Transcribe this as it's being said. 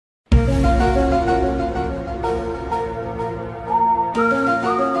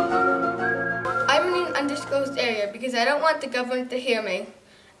I don't want the government to hear me.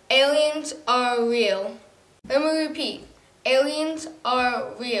 Aliens are real. Let me repeat. Aliens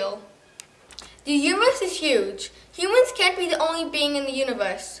are real. The universe is huge. Humans can't be the only being in the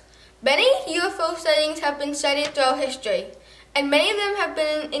universe. Many UFO sightings have been cited throughout history, and many of them have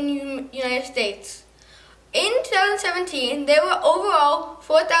been in the United States. In 2017, there were overall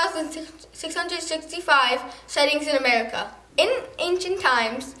 4,665 sightings in America. In ancient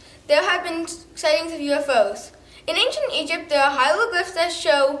times, there have been sightings of UFOs. In ancient Egypt, there are hieroglyphs that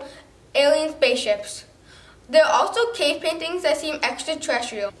show alien spaceships. There are also cave paintings that seem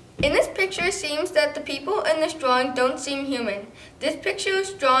extraterrestrial. In this picture, it seems that the people in this drawing don't seem human. This picture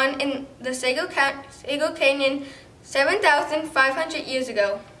was drawn in the Sago Canyon 7,500 years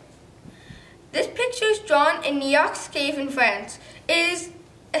ago. This picture is drawn in Neox Cave in France. It is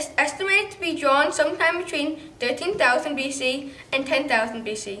estimated to be drawn sometime between 13,000 BC and 10,000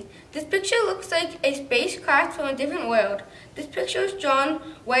 BC. This picture looks like a spacecraft from a different world. This picture was drawn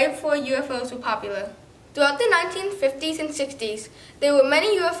way before UFOs were popular. Throughout the 1950s and 60s, there were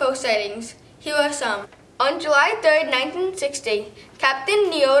many UFO sightings. Here are some. On July 3, 1960, Captain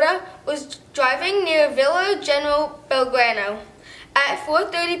Niota was driving near Villa General Belgrano at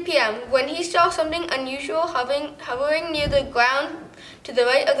 4:30 p.m. when he saw something unusual hovering near the ground to the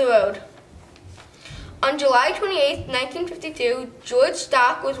right of the road. On July 28, 1952, George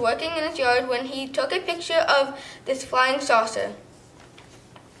Stock was working in his yard when he took a picture of this flying saucer.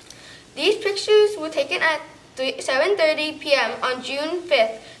 These pictures were taken at 7:30 p.m. on June 5,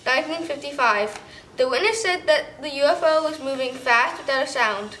 1955. The witness said that the UFO was moving fast without a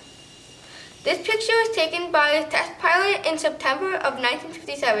sound. This picture was taken by a test pilot in September of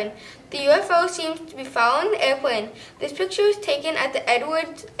 1957. The UFO seems to be following the airplane. This picture was taken at the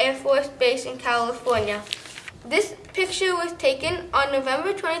Edwards Air Force Base in California. This picture was taken on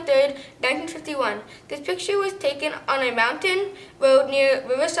November 23, 1951. This picture was taken on a mountain road near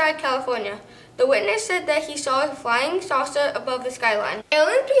Riverside, California. The witness said that he saw a flying saucer above the skyline.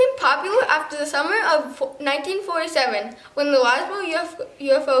 Aliens became popular after the summer of 1947 when the Roswell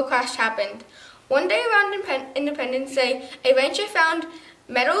UFO crash happened. One day around Independence Day, a rancher found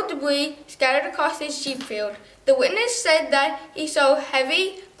metal debris scattered across his sheep field. The witness said that he saw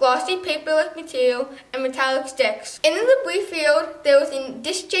heavy, glossy paper-like material and metallic sticks. In the debris field, there was a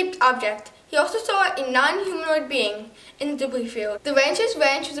disc-shaped object. He also saw a non-humanoid being in the debris field. The rancher's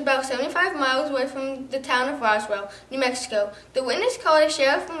ranch was about 75 miles away from the town of Roswell, New Mexico. The witness called a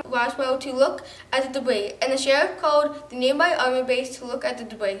sheriff from Roswell to look at the debris, and the sheriff called the nearby Army base to look at the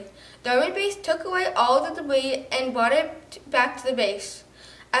debris. The Army base took away all the debris and brought it back to the base.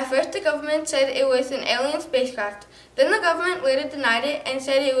 At first, the government said it was an alien spacecraft. Then the government later denied it and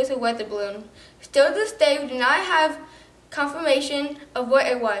said it was a weather balloon. Still to this day, we do not have confirmation of what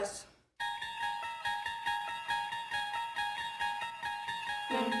it was.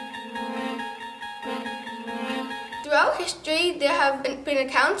 Throughout history, there have been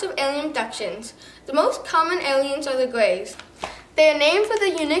accounts of alien abductions. The most common aliens are the Greys. They are named for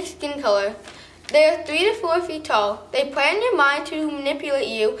their unique skin color. They are 3 to 4 feet tall. They prey on your mind to manipulate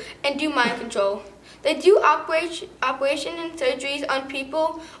you and do mind control. They do operation and surgeries on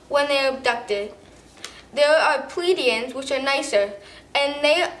people when they are abducted. There are Pleiadians, which are nicer, and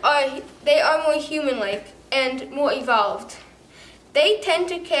they are more human-like and more evolved. They tend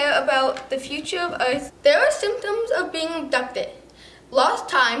to care about the future of Earth. There are symptoms of being abducted: lost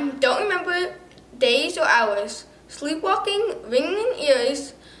time, don't remember days or hours, sleepwalking, ringing in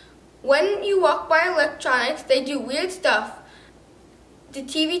ears. When you walk by electronics, they do weird stuff. The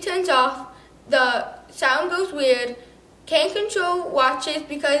TV turns off, the sound goes weird, can't control watches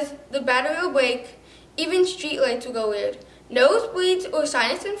because the battery will break, even streetlights will go weird. Nosebleeds or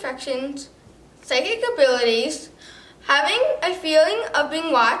sinus infections, psychic abilities, having a feeling of being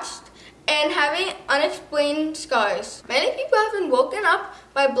watched, and having unexplained scars. Many people have been woken up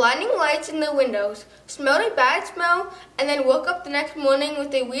by blinding lights in their windows, smelled a bad smell, and then woke up the next morning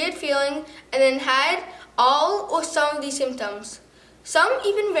with a weird feeling, and then had all or some of these symptoms. Some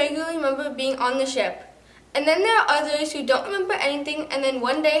even regularly remember being on the ship. And then there are others who don't remember anything and then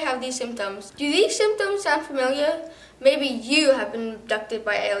one day have these symptoms. Do these symptoms sound familiar? Maybe you have been abducted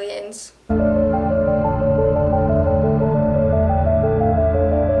by aliens.